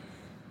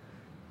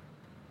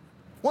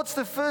 What's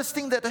the first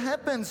thing that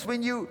happens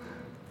when you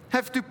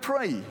have to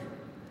pray?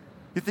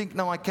 You think,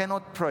 no, I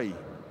cannot pray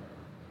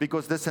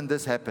because this and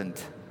this happened.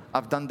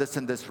 I've done this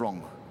and this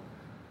wrong.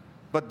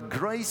 But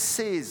grace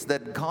says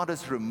that God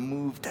has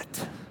removed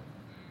it.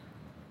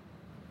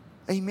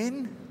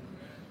 Amen?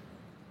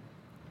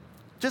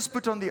 Just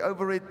put on the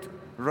overhead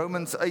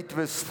Romans 8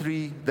 verse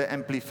 3, the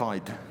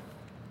Amplified.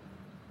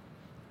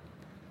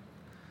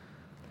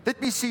 Let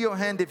me see your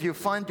hand if you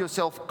find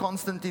yourself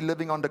constantly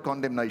living under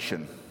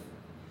condemnation.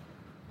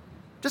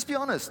 Just be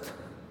honest.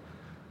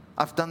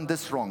 I've done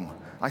this wrong.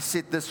 I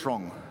said this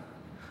wrong.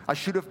 I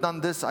should have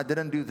done this. I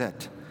didn't do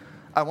that.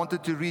 I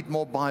wanted to read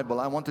more Bible.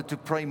 I wanted to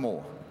pray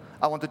more.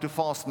 I wanted to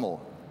fast more.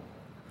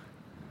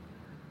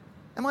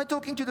 Am I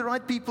talking to the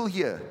right people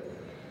here?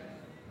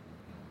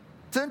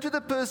 Turn to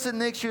the person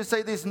next to you and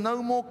say, there's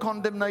no more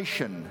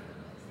condemnation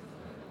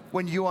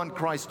when you are in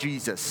Christ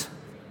Jesus.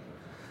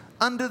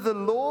 Under the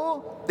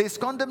law, there's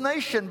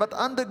condemnation, but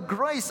under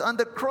grace,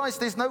 under Christ,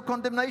 there's no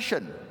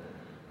condemnation.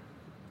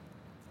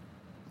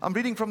 I'm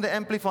reading from the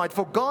Amplified.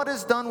 For God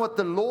has done what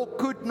the law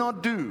could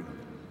not do.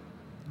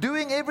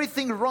 Doing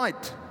everything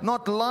right,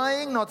 not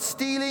lying, not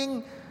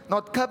stealing,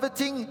 not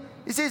coveting.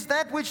 He says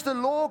that which the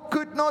law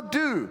could not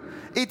do,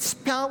 its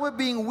power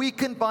being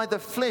weakened by the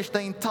flesh,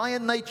 the entire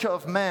nature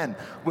of man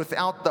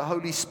without the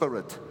Holy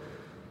Spirit.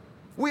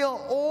 We are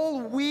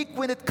all weak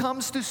when it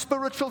comes to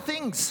spiritual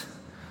things,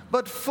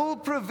 but full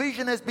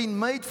provision has been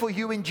made for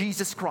you in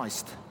Jesus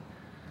Christ.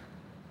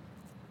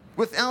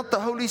 Without the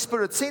Holy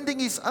Spirit, sending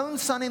His own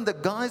Son in the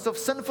guise of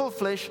sinful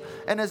flesh,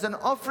 and as an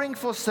offering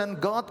for sin,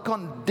 God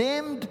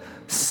condemned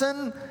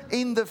sin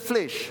in the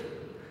flesh.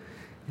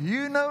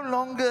 You no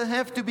longer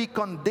have to be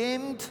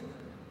condemned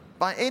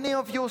by any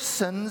of your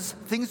sins,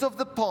 things of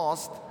the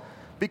past,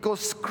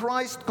 because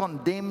Christ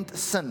condemned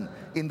sin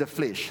in the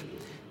flesh.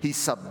 He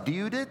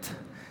subdued it,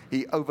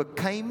 He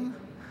overcame,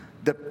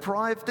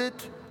 deprived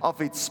it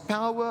of its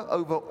power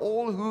over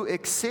all who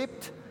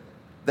accept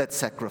that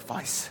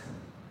sacrifice.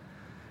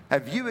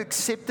 Have you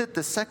accepted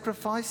the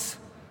sacrifice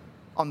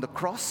on the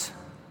cross?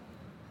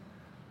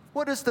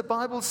 What does the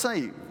Bible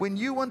say? When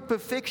you want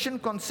perfection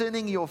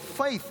concerning your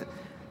faith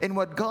in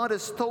what God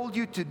has told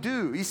you to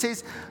do, He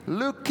says,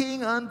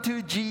 looking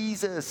unto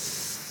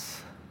Jesus,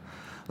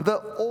 the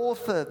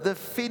author, the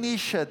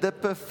finisher, the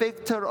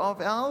perfecter of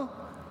our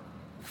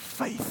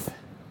faith.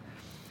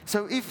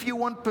 So if you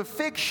want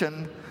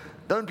perfection,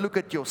 don't look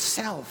at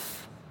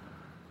yourself.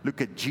 Look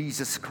at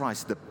Jesus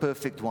Christ, the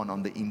perfect one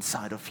on the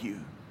inside of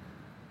you.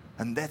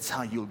 And that's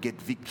how you'll get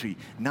victory.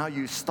 Now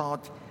you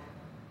start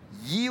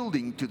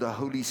yielding to the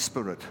Holy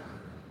Spirit.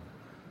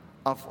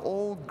 Of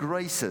all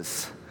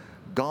graces,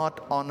 God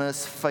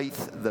honors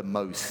faith the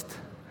most.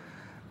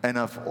 And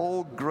of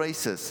all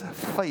graces,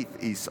 faith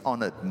is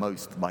honored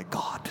most by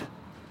God.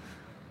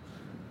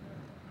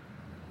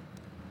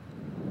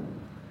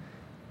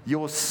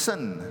 Your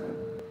sin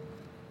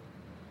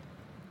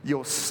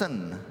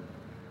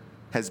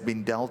has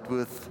been dealt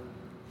with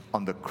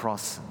on the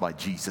cross by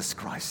Jesus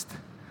Christ.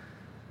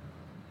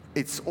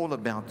 It's all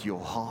about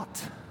your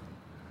heart.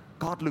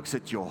 God looks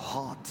at your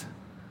heart,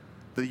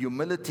 the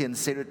humility and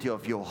sincerity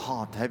of your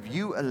heart. Have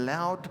you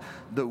allowed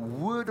the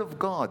Word of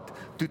God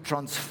to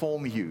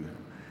transform you?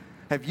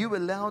 Have you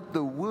allowed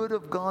the Word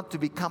of God to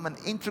become an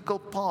integral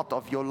part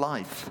of your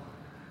life?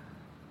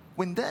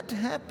 When that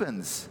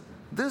happens,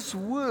 this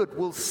Word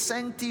will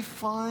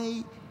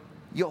sanctify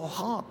your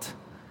heart.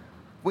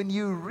 When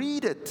you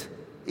read it,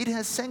 it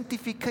has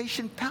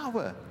sanctification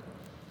power.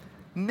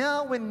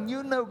 Now when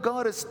you know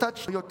God has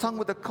touched your tongue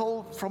with a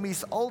coal from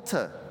His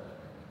altar,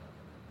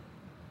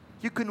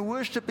 you can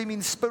worship Him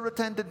in spirit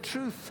and in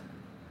truth.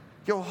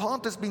 Your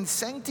heart has been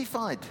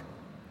sanctified.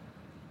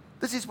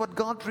 This is what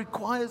God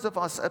requires of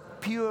us, a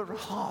pure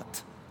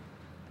heart.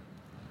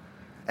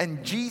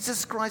 And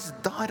Jesus Christ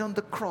died on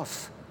the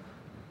cross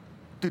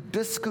to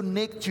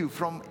disconnect you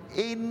from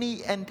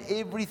any and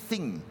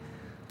everything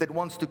that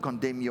wants to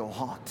condemn your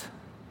heart.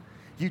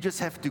 You just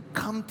have to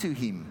come to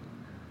Him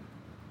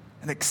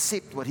and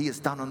accept what He has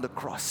done on the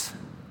cross.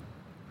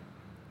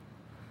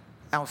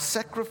 Our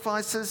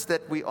sacrifices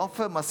that we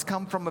offer must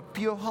come from a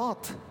pure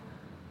heart.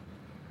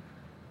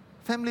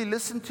 Family,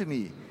 listen to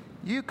me.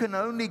 You can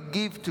only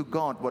give to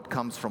God what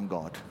comes from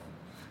God.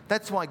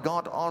 That's why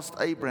God asked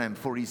Abraham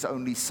for his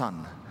only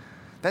son.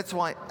 That's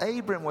why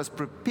Abraham was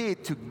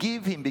prepared to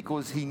give him,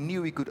 because he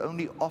knew he could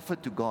only offer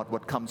to God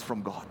what comes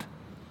from God.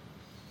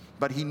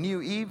 But he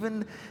knew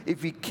even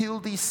if he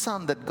killed his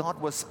son, that God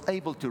was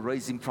able to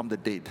raise him from the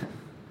dead.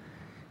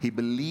 He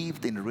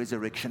believed in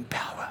resurrection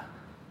power.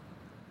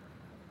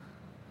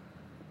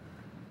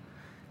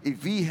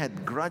 If he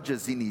had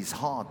grudges in his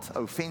heart,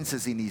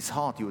 offenses in his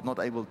heart, he was not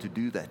able to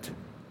do that.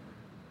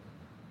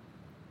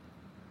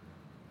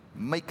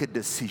 Make a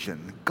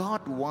decision.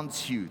 God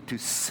wants you to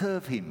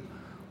serve Him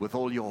with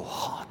all your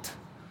heart,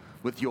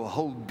 with your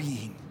whole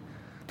being,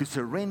 to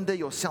surrender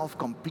yourself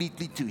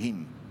completely to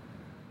Him.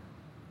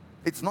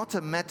 It's not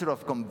a matter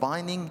of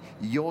combining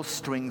your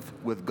strength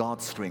with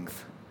God's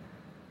strength,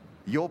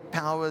 your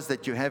powers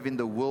that you have in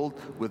the world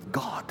with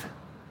God,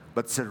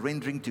 but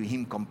surrendering to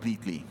Him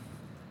completely.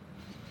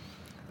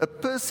 A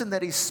person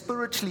that is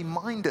spiritually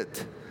minded,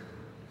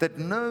 that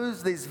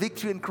knows there's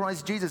victory in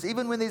Christ Jesus,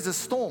 even when there's a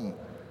storm,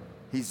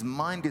 his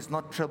mind is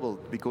not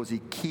troubled because he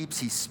keeps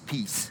his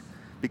peace.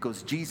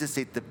 Because Jesus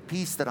said, the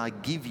peace that I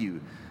give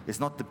you is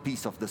not the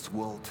peace of this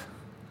world.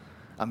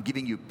 I'm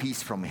giving you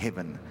peace from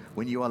heaven.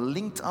 When you are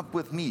linked up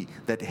with me,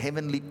 that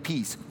heavenly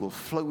peace will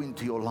flow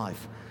into your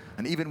life.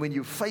 And even when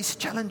you face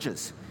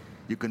challenges,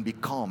 you can be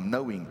calm,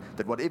 knowing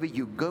that whatever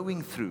you're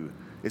going through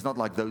is not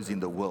like those in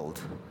the world.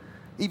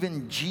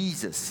 Even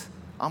Jesus,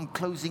 I'm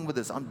closing with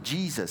this,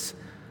 Jesus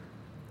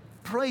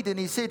prayed and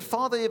he said,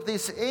 Father, if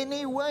there's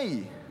any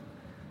way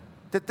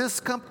that this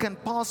cup can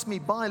pass me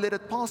by, let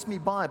it pass me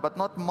by, but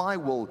not my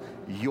will,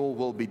 your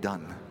will be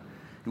done.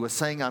 He was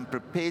saying, I'm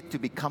prepared to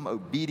become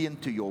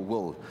obedient to your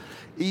will.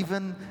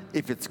 Even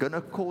if it's going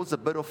to cause a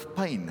bit of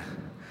pain,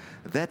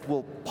 that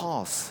will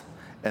pass,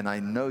 and I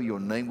know your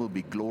name will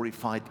be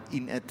glorified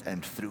in it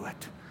and through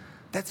it.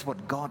 That's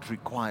what God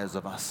requires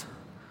of us.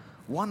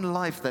 One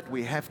life that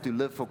we have to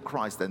live for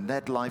Christ, and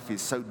that life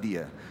is so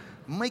dear.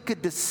 Make a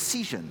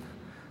decision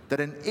that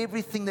in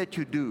everything that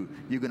you do,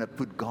 you're going to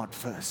put God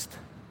first.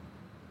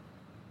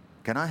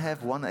 Can I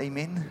have one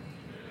amen?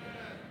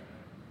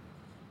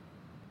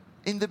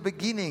 In the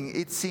beginning,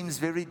 it seems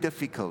very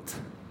difficult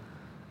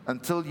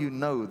until you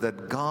know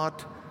that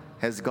God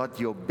has got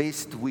your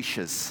best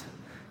wishes,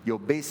 your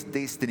best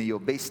destiny, your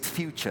best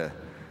future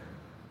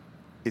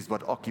is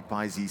what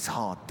occupies his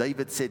heart.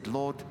 David said,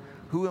 Lord,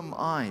 who am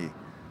I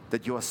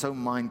that you are so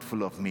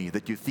mindful of me,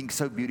 that you think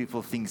so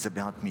beautiful things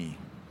about me?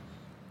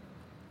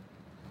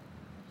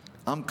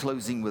 I'm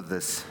closing with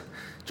this.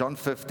 John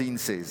 15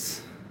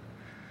 says,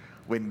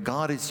 when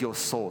God is your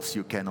source,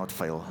 you cannot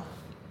fail.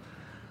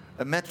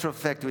 A matter of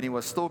fact, when he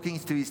was talking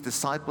to his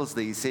disciples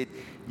there, he said,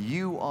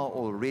 you are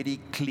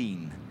already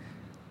clean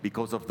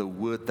because of the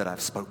word that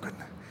I've spoken.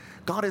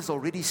 God has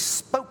already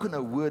spoken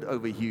a word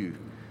over you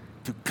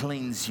to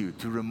cleanse you,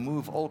 to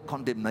remove all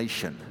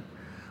condemnation.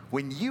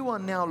 When you are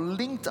now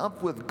linked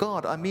up with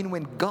God,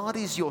 when God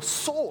is your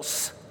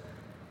source,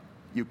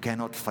 you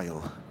cannot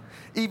fail.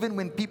 Even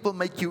when people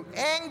make you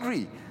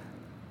angry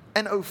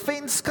and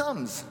offense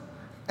comes,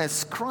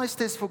 as Christ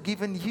has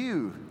forgiven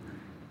you,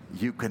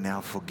 you can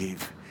now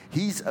forgive.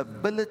 His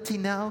ability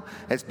now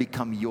has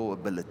become your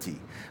ability.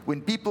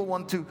 When people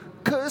want to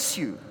curse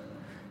you,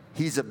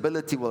 his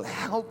ability will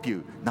help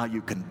you. Now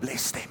you can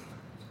bless them.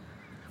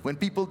 When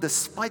people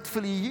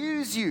despitefully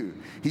use you,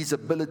 his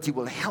ability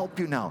will help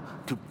you now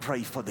to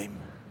pray for them.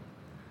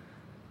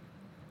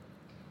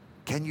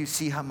 Can you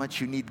see how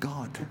much you need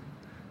God?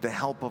 The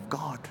help of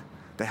God,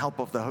 the help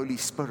of the Holy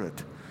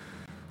Spirit.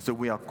 So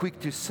we are quick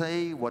to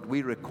say what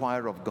we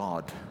require of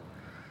God.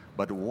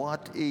 But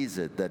what is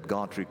it that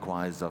God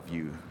requires of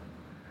you?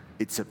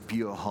 It's a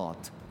pure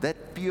heart.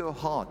 That pure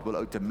heart will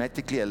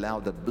automatically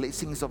allow the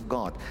blessings of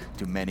God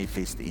to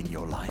manifest in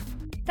your life.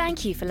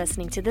 Thank you for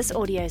listening to this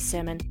audio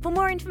sermon. For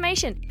more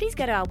information, please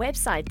go to our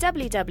website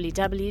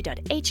www.hoc.org.za.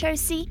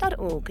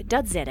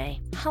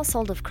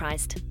 Household of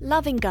Christ,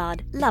 loving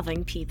God,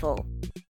 loving people.